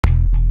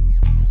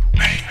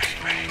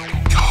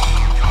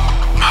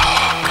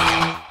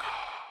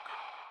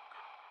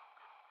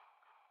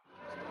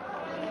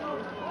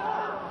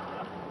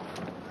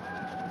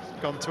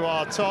Gone to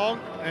our Tong.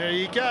 There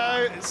you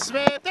go.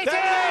 Smith. There it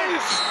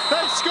is!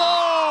 They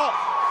score!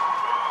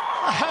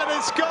 And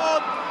it's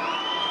gone.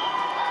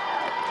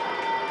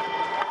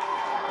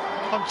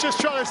 I'm just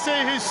trying to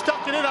see who's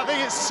stuck it in. I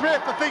think it's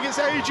Smith. I think it's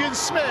Adrian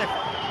Smith.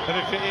 And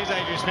if it is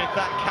Adrian Smith,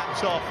 that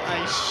caps off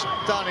a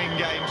stunning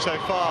game so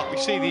far. We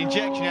see the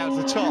injection out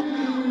to the top,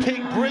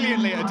 picked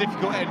brilliantly at a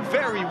difficult end,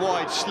 very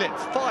wide slip,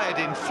 fired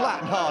in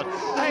flat and hard.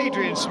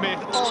 Adrian Smith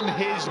on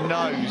his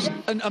nose.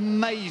 An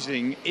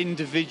amazing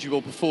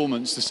individual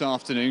performance this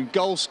afternoon.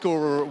 Goal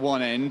scorer at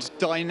one end,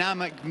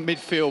 dynamic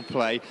midfield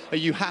play. Are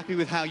you happy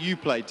with how you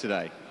played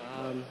today?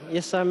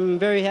 Yes, I'm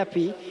very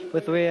happy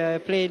with the way I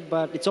played,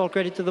 but it's all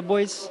credit to the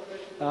boys.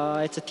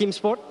 It's a team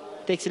sport.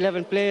 It takes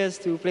 11 players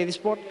to play the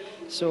sport.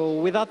 So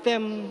without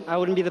them, I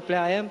wouldn't be the player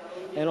I am.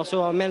 And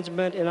also our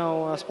management and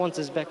our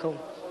sponsors back home.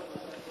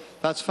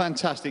 That's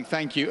fantastic,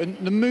 thank you. And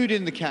the mood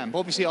in the camp,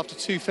 obviously after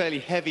two fairly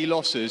heavy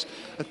losses,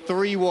 a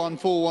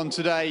 3-1, 4-1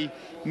 today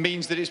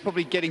means that it's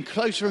probably getting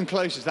closer and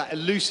closer to that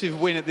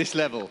elusive win at this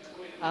level.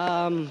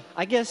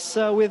 I guess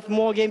with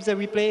more games that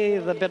we play,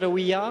 the better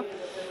we are.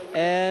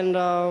 And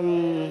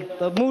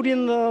the mood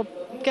in the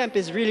camp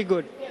is really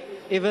good.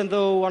 Even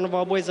though one of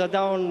our boys are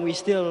down, we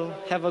still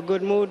have a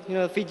good mood. You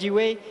know, the Fiji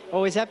way,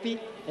 always happy,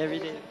 every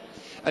day.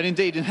 And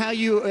indeed, and how are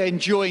you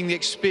enjoying the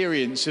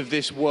experience of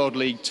this World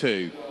League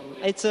 2?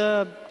 It's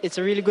a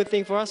really good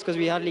thing for us because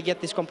we hardly get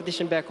this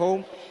competition back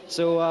home.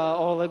 So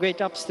all the great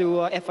ups to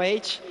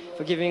FIH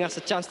for giving us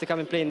a chance to come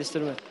and play in this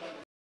tournament.